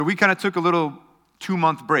We kind of took a little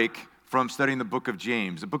 2-month break from studying the book of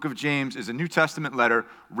James. The book of James is a New Testament letter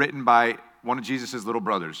written by one of Jesus' little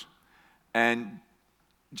brothers. And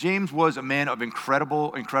James was a man of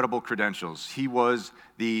incredible credentials. He was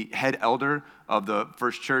the head elder of the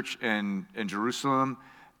first church in Jerusalem.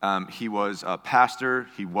 He was a pastor.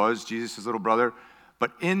 He was Jesus' little brother.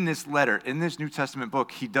 But in this letter, in this New Testament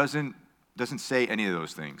book, he doesn't say any of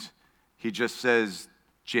those things. He just says,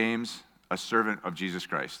 James, a servant of Jesus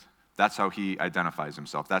Christ. That's how he identifies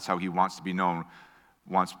himself. That's how he wants to be known,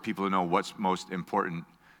 wants people to know what's most important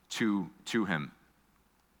to him.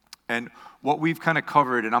 And what we've kind of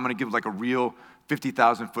covered, and I'm going to give like a real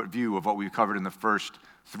 50,000-foot view of what we've covered in the first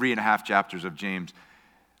 3.5 chapters of James.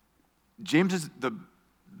 James is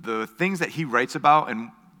the things that he writes about and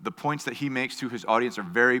the points that he makes to his audience are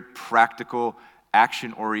very practical,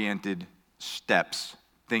 action-oriented steps,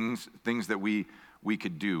 things that we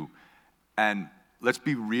could do. And let's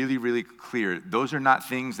be really clear. Those are not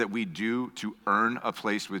things that we do to earn a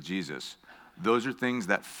place with Jesus. Those are things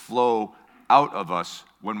that flow out of us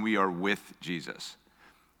when we are with Jesus.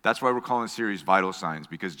 That's why we're calling the series Vital Signs,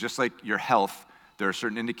 because just like your health, there are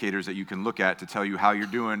certain indicators that you can look at to tell you how you're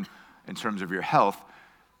doing in terms of your health.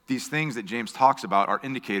 These things that James talks about are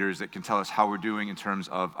indicators that can tell us how we're doing in terms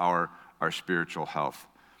of our spiritual health.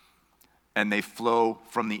 And they flow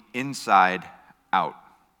from the inside out.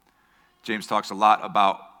 James talks a lot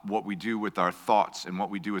about what we do with our thoughts and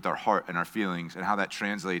what we do with our heart and our feelings and how that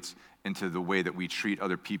translates into the way that we treat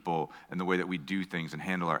other people and the way that we do things and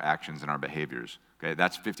handle our actions and our behaviors. Okay,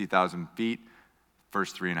 that's 50,000 feet,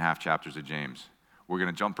 first 3.5 chapters of James. We're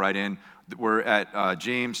going to jump right in. We're at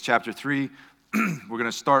James chapter 3. We're going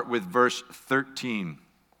to start with verse 13.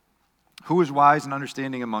 Who is wise and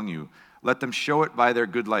understanding among you? Let them show it by their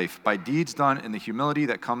good life, by deeds done in the humility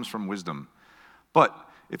that comes from wisdom. But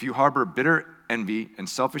if you harbor bitter envy and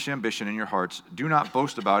selfish ambition in your hearts, do not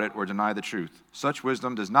boast about it or deny the truth. Such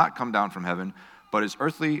wisdom does not come down from heaven, but is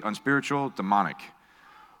earthly, unspiritual, demonic.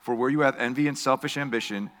 For where you have envy and selfish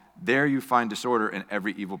ambition, there you find disorder and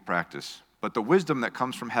every evil practice. But the wisdom that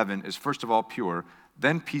comes from heaven is first of all pure,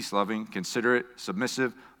 then peace-loving, considerate,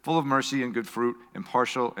 submissive, full of mercy and good fruit,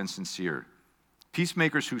 impartial and sincere.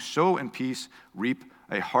 Peacemakers who sow in peace reap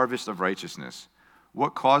a harvest of righteousness.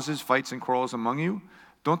 What causes fights and quarrels among you?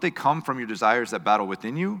 Don't they come from your desires that battle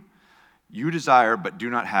within you? You desire but do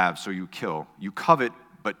not have, so you kill. You covet,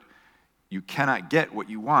 but you cannot get what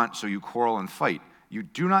you want, so you quarrel and fight. You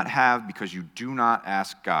do not have because you do not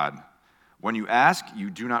ask God. When you ask,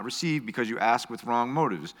 you do not receive because you ask with wrong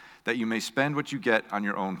motives, that you may spend what you get on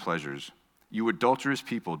your own pleasures. You adulterous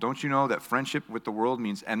people, don't you know that friendship with the world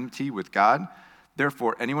means enmity with God?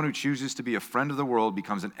 Therefore, anyone who chooses to be a friend of the world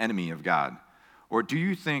becomes an enemy of God. Or do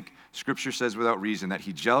you think Scripture says without reason that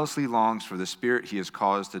he jealously longs for the Spirit he has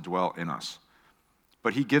caused to dwell in us?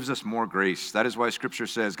 But he gives us more grace. That is why Scripture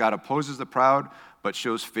says, God opposes the proud, but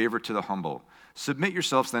shows favor to the humble. Submit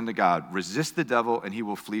yourselves then to God. Resist the devil, and he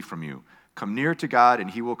will flee from you. Come near to God,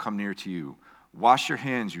 and he will come near to you. Wash your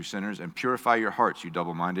hands, you sinners, and purify your hearts, you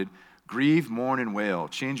double-minded. Grieve, mourn, and wail.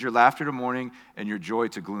 Change your laughter to mourning and your joy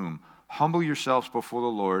to gloom. Humble yourselves before the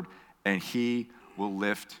Lord, and he will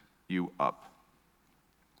lift you up.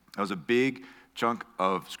 That was a big chunk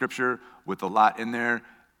of Scripture with a lot in there,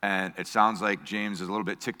 and it sounds like James is a little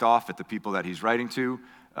bit ticked off at the people that he's writing to,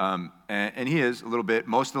 and he is a little bit.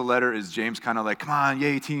 Most of the letter is James kind of like, come on,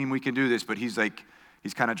 yay team, we can do this, but he's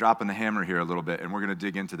kind of dropping the hammer here a little bit, and we're going to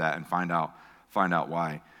dig into that and find out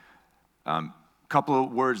why. Couple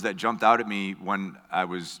of words that jumped out at me when I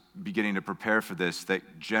was beginning to prepare for this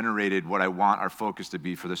that generated what I want our focus to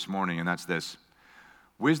be for this morning, and that's this.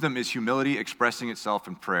 Wisdom is humility expressing itself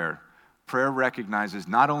in prayer. Prayer recognizes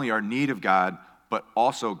not only our need of God, but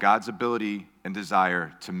also God's ability and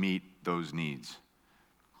desire to meet those needs.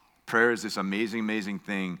 Prayer is this amazing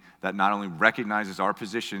thing that not only recognizes our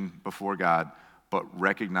position before God, but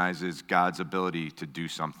recognizes God's ability to do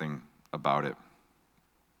something about it.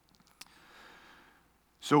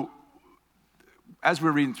 So, as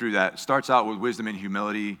we're reading through that, it starts out with wisdom and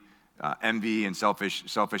humility, envy and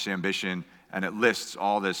selfish ambition, and it lists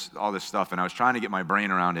all this stuff. And I was trying to get my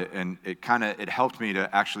brain around it, and it helped me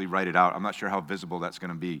to actually write it out. I'm not sure how visible that's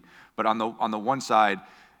going to be, but on the one side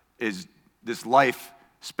is this life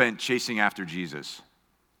spent chasing after Jesus,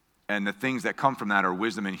 and the things that come from that are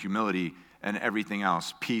wisdom and humility, and everything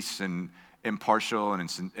else, peace and impartial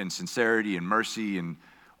and sincerity and mercy and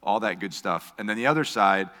all that good stuff. And then the other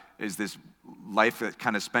side is this life that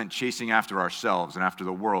kind of spent chasing after ourselves and after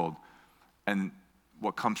the world. And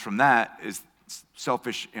what comes from that is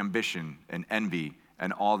selfish ambition and envy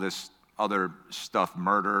and all this other stuff,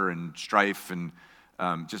 murder and strife and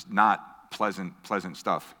just not pleasant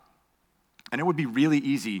stuff. And it would be really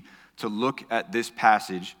easy to look at this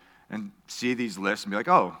passage and see these lists and be like,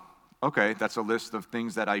 oh, okay, that's a list of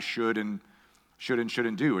things that I should and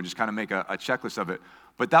shouldn't do, and just kind of make a checklist of it.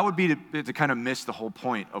 But that would be to kind of miss the whole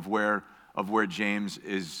point of where James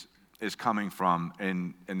is coming from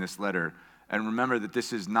in this letter. And remember that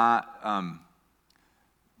this is not,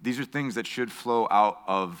 these are things that should flow out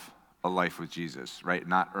of a life with Jesus, right?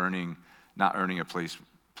 Not earning a place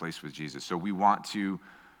with Jesus. So we want to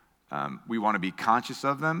be conscious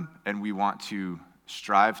of them, and we want to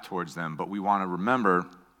strive towards them, but we want to remember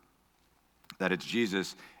that it's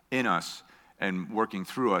Jesus in us and working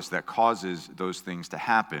through us that causes those things to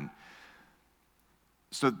happen.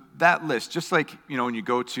 So that list, just like, when you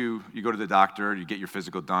go to the doctor, you get your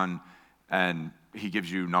physical done, and he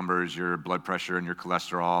gives you numbers, your blood pressure and your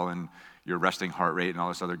cholesterol and your resting heart rate and all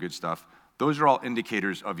this other good stuff. Those are all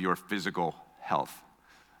indicators of your physical health.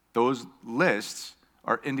 Those lists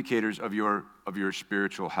are indicators of your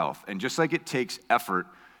spiritual health. And just like it takes effort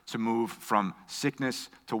to move from sickness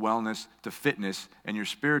to wellness to fitness and your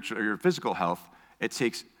spiritual or your physical health, it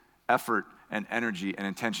takes effort and energy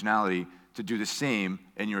and intentionality to do the same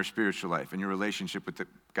in your spiritual life, in your relationship with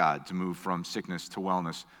God, to move from sickness to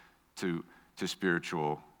wellness to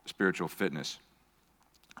spiritual fitness.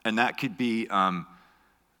 And that could be,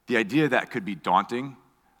 the idea that could be daunting.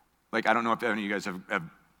 Like, I don't know if any of you guys have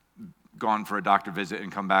gone for a doctor visit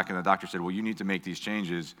and come back and the doctor said, well, you need to make these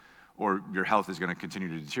changes or your health is going to continue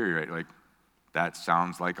to deteriorate. Like, that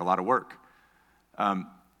sounds like a lot of work.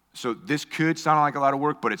 So this could sound like a lot of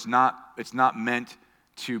work, but it's not meant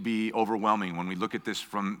to be overwhelming when we look at this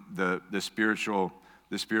from the spiritual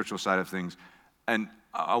side of things. And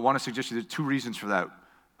I want to suggest to you there's two reasons for that.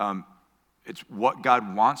 It's what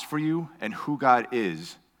God wants for you and who God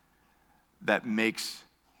is that makes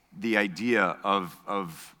the idea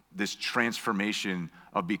of this transformation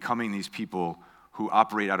of becoming these people who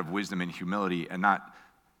operate out of wisdom and humility and not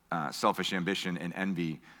selfish ambition and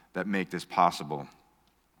envy that make this possible.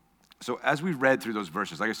 So as we read through those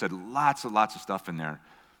verses, like I said, lots of stuff in there.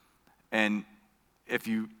 And if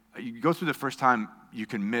you go through the first time, you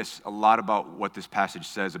can miss a lot about what this passage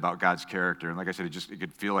says about God's character. And like I said, it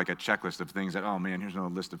could feel like a checklist of things that, oh man, here's another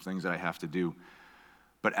list of things that I have to do.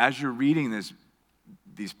 But as you're reading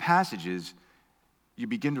these passages, you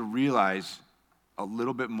begin to realize a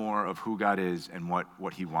little bit more of who God is and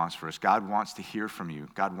what he wants for us. God wants to hear from you.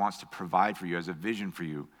 God wants to provide for you, as a vision for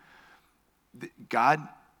you.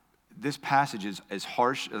 This passage is as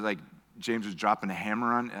harsh as like James was dropping a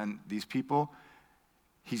hammer on these people.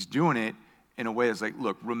 He's doing it in a way that's like,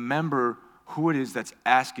 look, remember who it is that's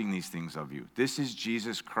asking these things of you. This is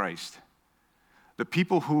Jesus Christ. The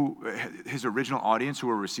people his original audience who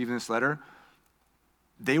were receiving this letter,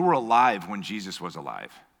 they were alive when Jesus was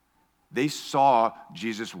alive. They saw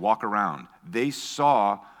Jesus walk around. They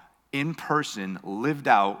saw in person lived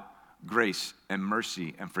out grace and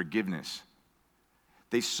mercy and forgiveness.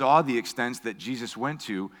 They saw the extents that Jesus went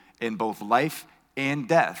to in both life and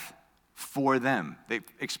death for them. They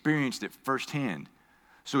experienced it firsthand.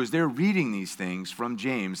 So as they're reading these things from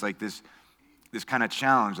James, like this kind of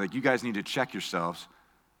challenge, like, you guys need to check yourselves.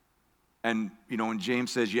 And, when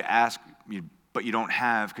James says you ask, but you don't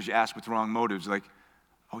have because you ask with wrong motives, like,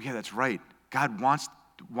 oh yeah, that's right. God wants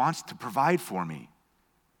to provide for me.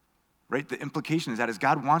 Right? The implication is that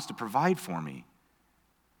God wants to provide for me.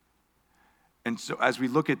 And so as we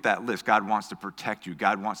look at that list, God wants to protect you.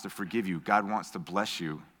 God wants to forgive you. God wants to bless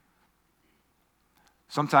you.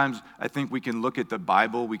 Sometimes I think we can look at the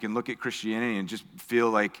Bible, we can look at Christianity and just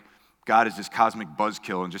feel like God is this cosmic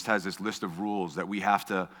buzzkill and just has this list of rules that we have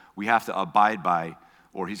to abide by,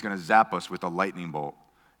 or he's going to zap us with a lightning bolt.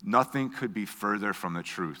 Nothing could be further from the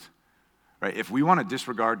truth. Right? If we want to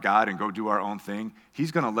disregard God and go do our own thing,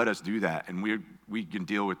 he's going to let us do that, and we can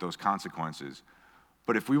deal with those consequences.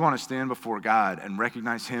 But if we want to stand before God and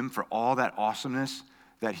recognize him for all that awesomeness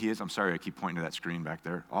that he is, I'm sorry, I keep pointing to that screen back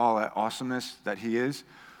there, all that awesomeness that he is,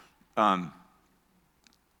 and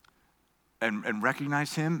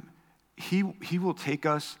recognize him, he will take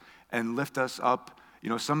us and lift us up.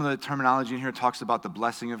 Some of the terminology in here talks about the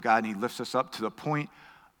blessing of God, and he lifts us up to the point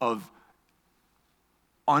of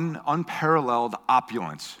unparalleled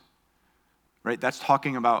opulence. Right? That's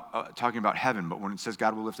talking about heaven, but when it says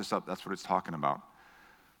God will lift us up, that's what it's talking about.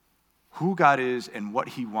 Who God is and what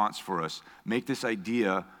he wants for us make this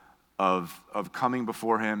idea of coming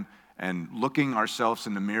before him and looking ourselves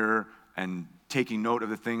in the mirror and taking note of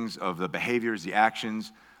the things, of the behaviors, the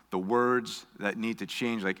actions, the words that need to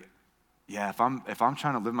change. Like, yeah, if I'm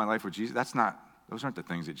trying to live my life with Jesus, those aren't the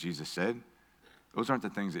things that Jesus said. Those aren't the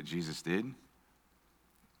things that Jesus did.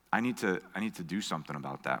 I need to do something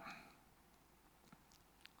about that.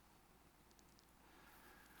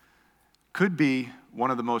 Could be one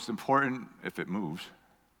of the most important, if it moves.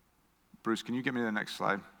 Bruce, can you get me to the next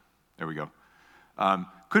slide? There we go.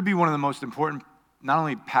 Could be one of the most important, not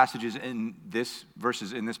only passages in this,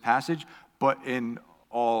 verses in this passage, but in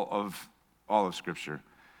all of Scripture.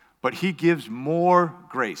 But he gives more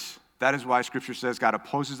grace. That is why Scripture says God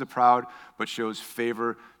opposes the proud, but shows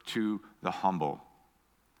favor to the humble.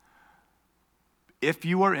 If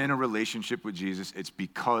you are in a relationship with Jesus, it's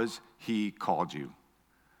because he called you.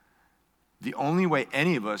 The only way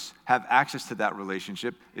any of us have access to that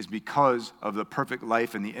relationship is because of the perfect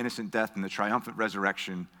life and the innocent death and the triumphant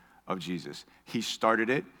resurrection of Jesus. He started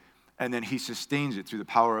it, and then he sustains it through the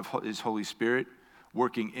power of his Holy Spirit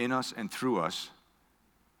working in us and through us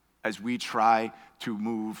as we try to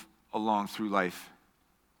move along through life.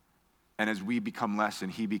 And as we become less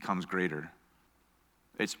and he becomes greater.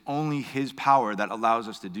 It's only his power that allows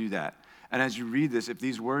us to do that. And as you read this, if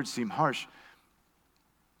these words seem harsh,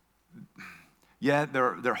 yeah,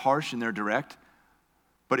 they're harsh and they're direct,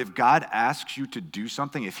 but if God asks you to do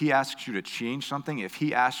something, if he asks you to change something, if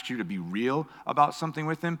he asks you to be real about something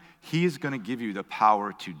with him, he is going to give you the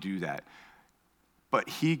power to do that. But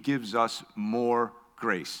he gives us more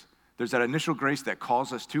grace. There's that initial grace that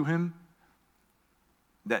calls us to him,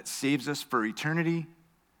 that saves us for eternity,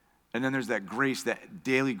 and then there's that grace, that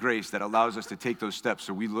daily grace that allows us to take those steps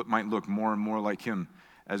so we might look more and more like him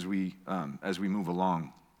as we move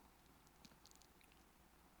along.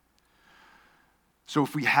 So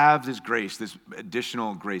if we have this grace, this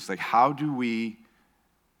additional grace, like how do we,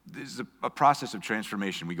 this is a process of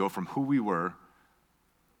transformation. We go from who we were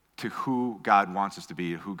to who God wants us to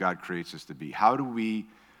be, who God creates us to be. What do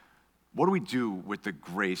we do with the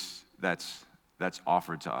grace that's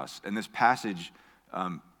offered to us? In this passage,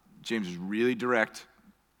 James is really direct,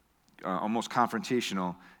 almost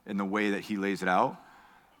confrontational in the way that he lays it out.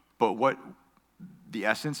 But what the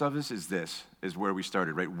essence of this is where we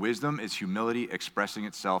started, right? Wisdom is humility expressing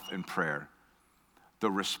itself in prayer. The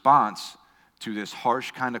response to this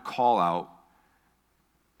harsh kind of call out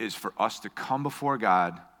is for us to come before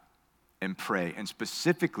God and pray, and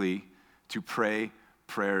specifically to pray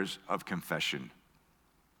prayers of confession.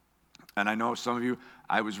 And I know some of you,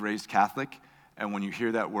 I was raised Catholic, and when you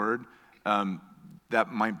hear that word, that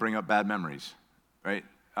might bring up bad memories, right?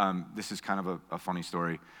 This is kind of a funny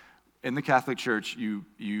story. In the Catholic Church, you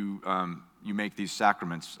make these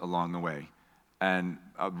sacraments along the way, and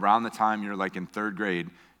around the time you're like in third grade,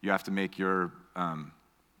 you have to make your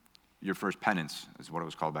first penance, is what it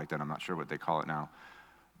was called back then. I'm not sure what they call it now,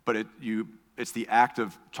 but it's the act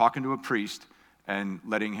of talking to a priest and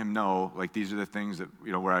letting him know, like, these are the things that,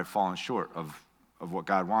 where I've fallen short of what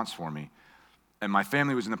God wants for me. And my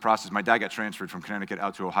family was in the process. My dad got transferred from Connecticut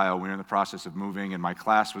out to Ohio. We were in the process of moving, and my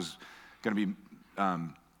class was going to be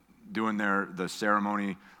doing the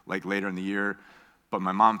ceremony like later in the year. But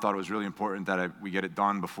my mom thought it was really important that we get it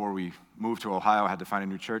done before we moved to Ohio. I had to find a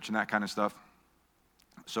new church and that kind of stuff.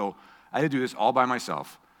 So I had to do this all by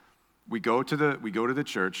myself. We go to the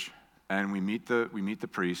church and we meet the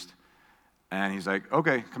priest, and he's like,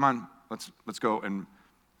 "Okay, come on, let's go." And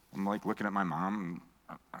I'm like looking at my mom.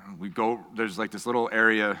 And we go. There's like this little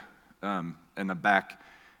area in the back,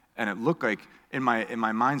 and it looked like in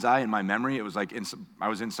my mind's eye, in my memory, it was like I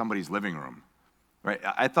was in somebody's living room, right?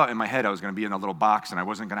 I thought in my head I was going to be in a little box, and I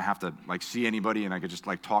wasn't going to have to like see anybody, and I could just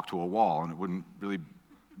like talk to a wall, and it wouldn't really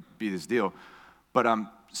be this deal. But I'm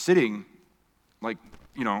sitting, like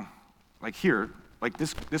like here, like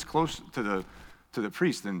this close to the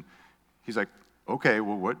priest, and he's like, "Okay,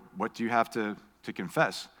 well, what do you have to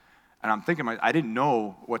confess?" And I'm thinking, I didn't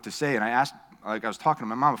know what to say, and I asked, like I was talking to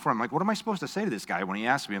my mom before, I'm like, "What am I supposed to say to this guy when he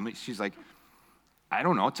asks me?" She's like, "I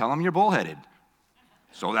don't know, tell him you're bullheaded."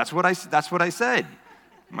 So that's what I said.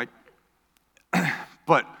 I'm like,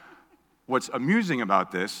 but what's amusing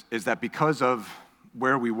about this is that because of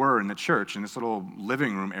where we were in the church, in this little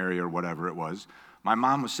living room area or whatever it was, my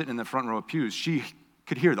mom was sitting in the front row of pews. She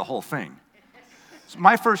could hear the whole thing. So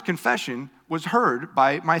my first confession was heard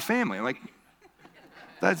by my family. Like,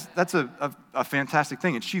 that's a fantastic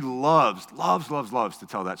thing. And she loves to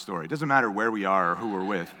tell that story. It doesn't matter where we are or who we're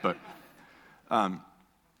with. But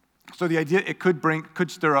so the idea, it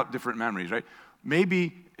could stir up different memories, right?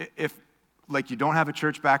 Maybe if like you don't have a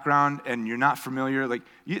church background and you're not familiar, like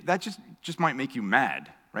that just might make you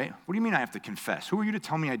mad, right? What do you mean I have to confess? Who are you to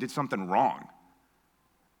tell me I did something wrong?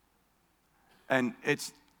 And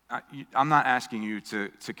I'm not asking you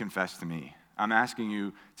to confess to me. I'm asking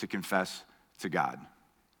you to confess to God.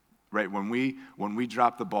 Right? When we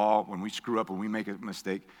drop the ball, when we screw up, when we make a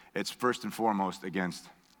mistake, it's first and foremost against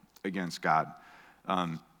against God.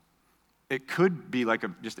 It could be like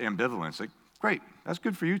just ambivalence. Like, great, that's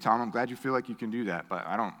good for you, Tom. I'm glad you feel like you can do that, but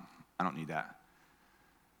I don't need that.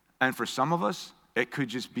 And for some of us, it could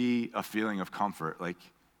just be a feeling of comfort. Like,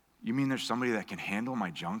 you mean there's somebody that can handle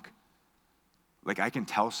my junk? Like, I can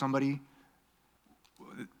tell somebody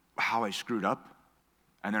how I screwed up,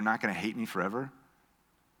 and they're not going to hate me forever,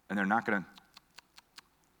 and they're not going to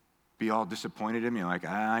be all disappointed in me, like,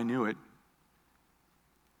 I knew it.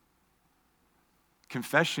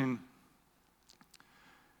 Confession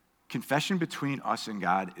between us and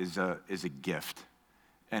God is a gift.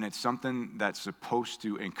 And it's something that's supposed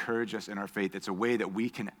to encourage us in our faith. It's a way that we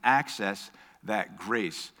can access that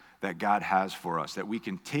grace that God has for us, that we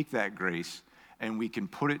can take that grace and we can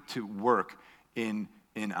put it to work in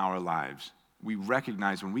our lives. We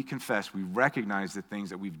recognize, when we confess, we recognize the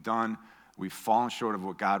things that we've done, we've fallen short of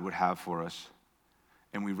what God would have for us,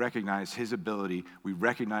 and we recognize his ability, we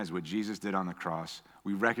recognize what Jesus did on the cross,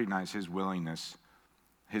 we recognize his willingness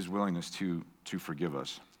to forgive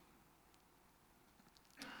us.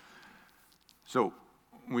 So,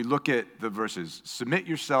 when we look at the verses, submit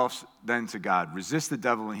yourselves then to God. Resist the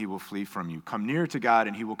devil and he will flee from you. Come near to God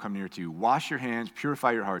and he will come near to you. Wash your hands,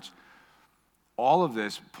 purify your hearts. All of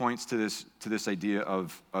this points to this idea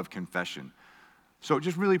of confession. So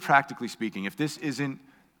just really practically speaking, if this isn't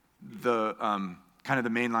the kind of the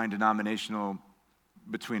mainline denominational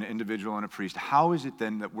between an individual and a priest, how is it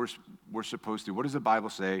then that we're supposed to, what does the Bible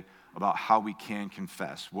say about how we can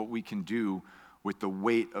confess, what we can do with the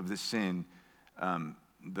weight of the sin,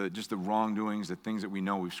 just the wrongdoings, the things that we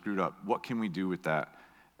know we've screwed up? What can we do with that?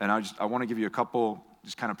 And I want to give you a couple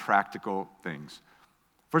just kind of practical things.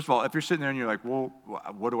 First of all, if you're sitting there and you're like, well,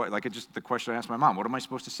 what do I, like it's just the question I asked my mom, what am I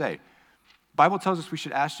supposed to say? Bible tells us we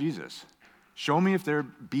should ask Jesus. Show me if there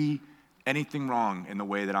be anything wrong in the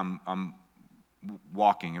way that I'm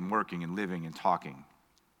walking and working and living and talking.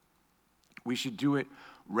 We should do it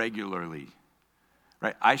regularly,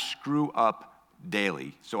 right? I screw up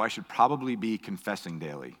daily, so I should probably be confessing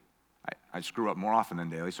daily. I screw up more often than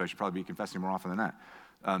daily, so I should probably be confessing more often than that.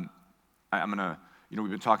 I'm going to, we've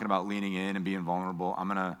been talking about leaning in and being vulnerable. I'm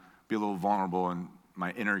going to be a little vulnerable in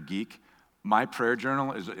my inner geek. My prayer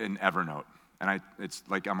journal is in Evernote, and it's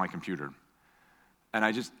like on my computer. And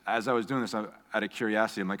as I was doing this, out of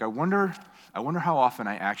curiosity, I'm like, I wonder how often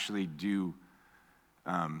I actually do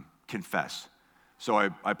confess. So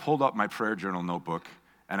I pulled up my prayer journal notebook,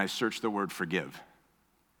 and I searched the word forgive.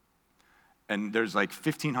 And there's like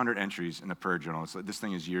 1,500 entries in the prayer journal. It's like, this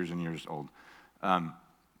thing is years and years old. And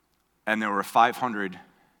there were 500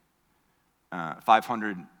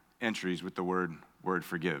 entries with the word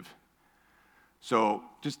forgive. So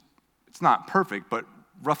it's not perfect, but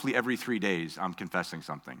roughly every 3 days I'm confessing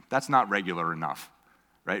something. That's not regular enough,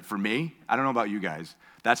 right? For me, I don't know about you guys,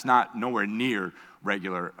 that's not nowhere near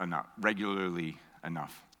regularly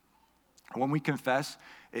enough. When we confess,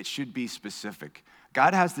 it should be specific.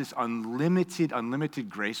 God has this unlimited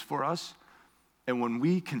grace for us, and when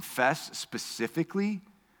we confess specifically,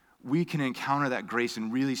 we can encounter that grace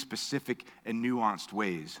in really specific and nuanced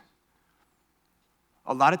ways.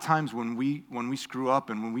 A lot of times when we screw up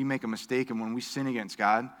and when we make a mistake and when we sin against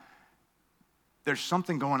God, there's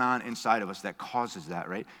something going on inside of us that causes that,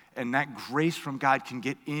 right? And that grace from God can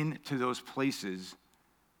get into those places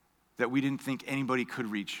that we didn't think anybody could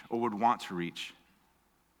reach or would want to reach,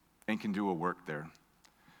 and can do a work there.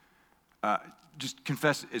 Just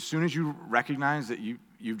confess. As soon as you recognize that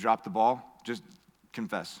you've dropped the ball, just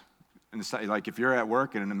confess. And like if you're at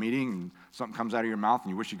work and in a meeting and something comes out of your mouth and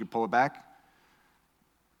you wish you could pull it back,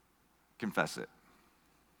 confess it.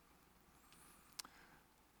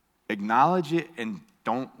 Acknowledge it and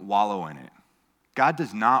don't wallow in it. God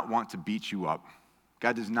does not want to beat you up.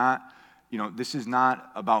 God does not, this is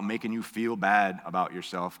not about making you feel bad about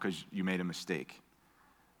yourself because you made a mistake.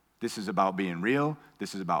 This is about being real,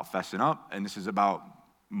 this is about fessing up, and this is about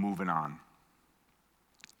moving on.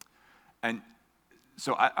 And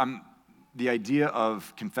so the idea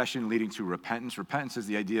of confession leading to repentance. Repentance is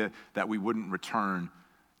the idea that we wouldn't return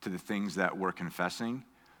to the things that we're confessing.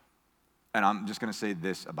 And I'm just going to say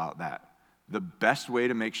this about that. The best way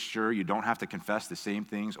to make sure you don't have to confess the same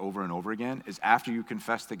things over and over again is after you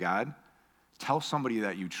confess to God, tell somebody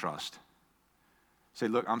that you trust. Say,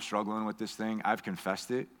 look, I'm struggling with this thing. I've confessed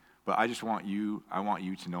it, but I want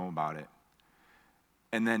you to know about it.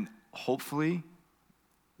 And then hopefully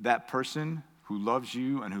that person who loves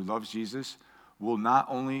you and who loves Jesus will not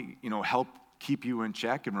only, help keep you in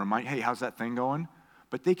check and remind, hey, how's that thing going?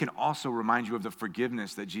 But they can also remind you of the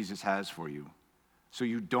forgiveness that Jesus has for you, so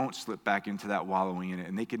you don't slip back into that wallowing in it.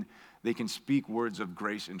 And They can speak words of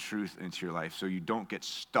grace and truth into your life so you don't get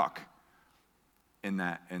stuck in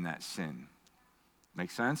that sin.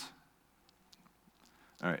 Make sense?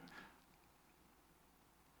 All right.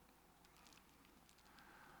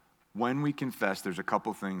 When we confess, there's a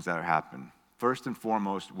couple things that happen. First and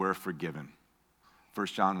foremost, we're forgiven. 1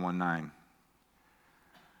 John 1:9.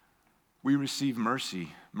 We receive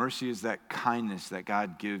mercy. Mercy is that kindness that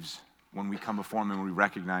God gives when we come before Him and we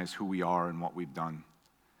recognize who we are and what we've done.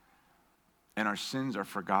 And our sins are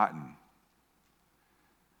forgotten.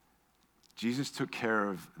 Jesus took care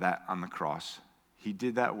of that on the cross. He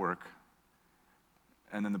did that work.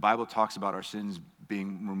 And then the Bible talks about our sins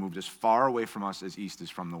being removed as far away from us as east is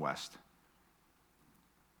from the west.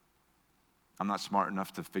 I'm not smart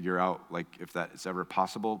enough to figure out if that is ever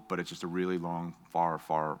possible, but it's just a really long, far,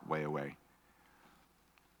 far way away.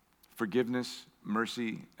 Forgiveness,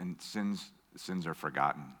 mercy, and sins are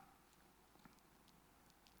forgotten.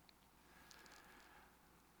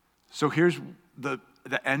 So here's the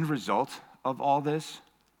end result of all this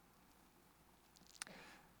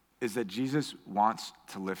is that Jesus wants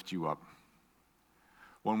to lift you up.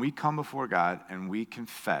 When we come before God and we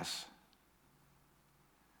confess,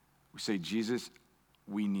 we say, Jesus,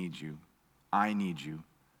 we need you. I need you.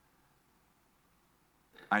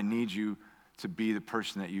 I need you to be the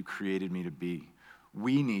person that you created me to be.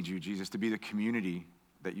 We need you, Jesus, to be the community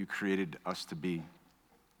that you created us to be.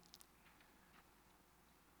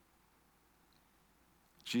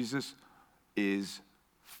 Jesus is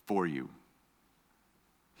for you.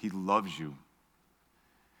 He loves you.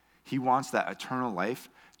 He wants that eternal life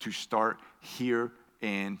to start here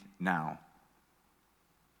and now.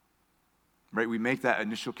 Right? We make that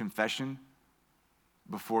initial confession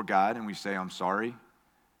before God and we say, I'm sorry.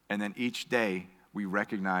 And then each day we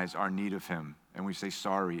recognize our need of Him and we say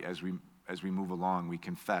sorry as we move along. We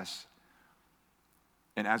confess.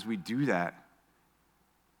 And as we do that,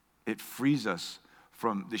 it frees us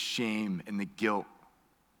from the shame and the guilt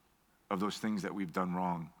of those things that we've done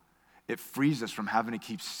wrong. It frees us from having to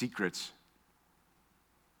keep secrets.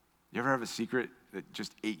 You ever have a secret that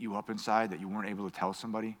just ate you up inside that you weren't able to tell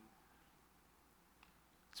somebody?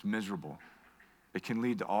 It's miserable. It can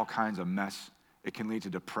lead to all kinds of mess. It can lead to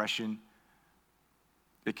depression.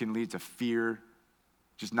 It can lead to fear,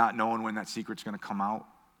 just not knowing when that secret's going to come out.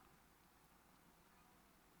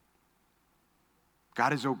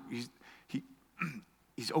 God is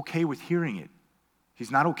He's okay with hearing it.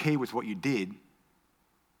 He's not okay with what you did,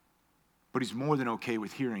 but He's more than okay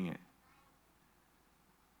with hearing it.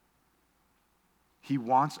 He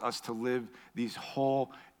wants us to live these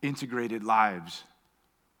whole integrated lives.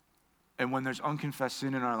 And when there's unconfessed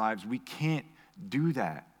sin in our lives, we can't do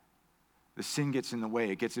that. The sin gets in the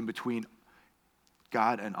way. It gets in between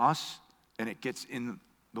God and us, and it gets in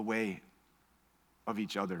the way of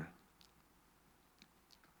each other.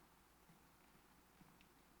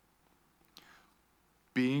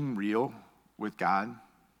 Being real with God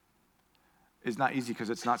is not easy because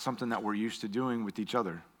it's not something that we're used to doing with each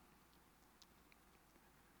other.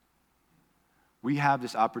 We have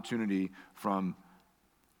this opportunity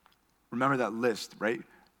remember that list, right?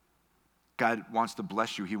 God wants to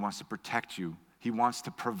bless you. He wants to protect you. He wants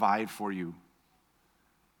to provide for you.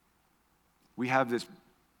 We have this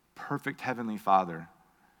perfect Heavenly Father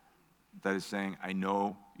that is saying, I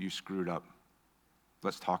know you screwed up.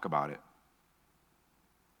 Let's talk about it.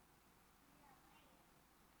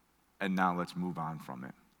 And now let's move on from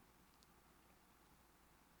it.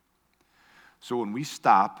 So when we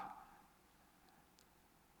stop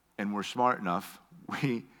and we're smart enough,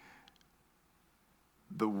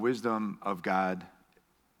 the wisdom of God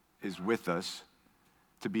is with us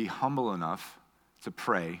to be humble enough to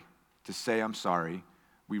pray, to say, I'm sorry.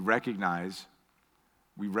 We recognize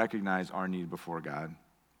our need before God,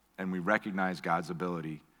 and we recognize God's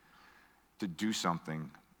ability to do something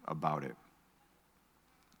about it.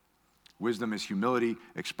 Wisdom is humility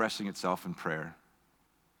expressing itself in prayer,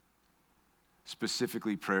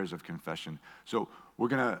 specifically prayers of confession. So we're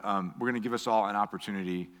gonna give us all an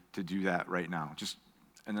opportunity to do that right now. Just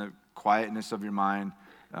in the quietness of your mind,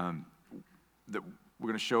 that we're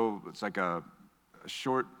gonna show. It's like a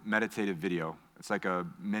short meditative video. It's like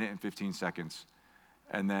 1 minute and 15 seconds,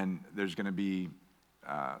 and then there's gonna be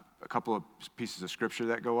a couple of pieces of scripture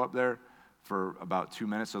that go up there for about 2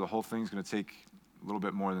 minutes. So the whole thing's gonna take a little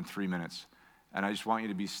bit more than 3 minutes. And I just want you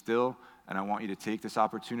to be still, and I want you to take this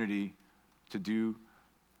opportunity to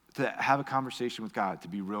have a conversation with God, to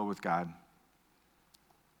be real with God.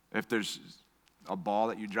 If there's a ball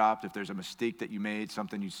that you dropped, if there's a mistake that you made,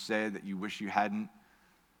 something you said that you wish you hadn't,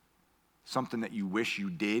 something that you wish you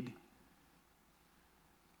did,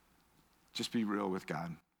 just be real with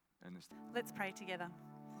God. And this. Let's pray together.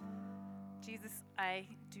 Jesus, I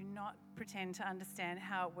do not pretend to understand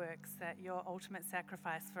how it works that your ultimate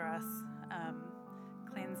sacrifice for us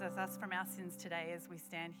cleanses us from our sins today as we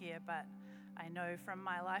stand here, but I know from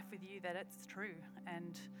my life with you that it's true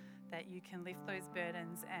and that you can lift those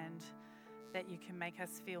burdens and that you can make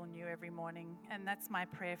us feel new every morning. And that's my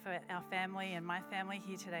prayer for our family and my family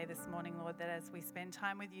here today this morning, Lord, that as we spend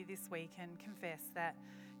time with you this week and confess that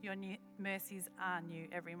your new mercies are new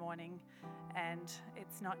every morning, and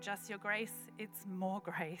it's not just your grace, it's more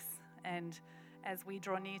grace. And as we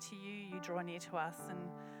draw near to you, you draw near to us. And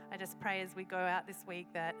I just pray as we go out this week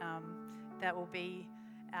that that will be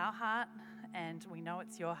our heart, and we know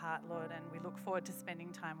it's your heart, Lord, and we look forward to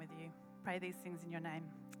spending time with you. Pray these things in your name.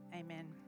 Amen.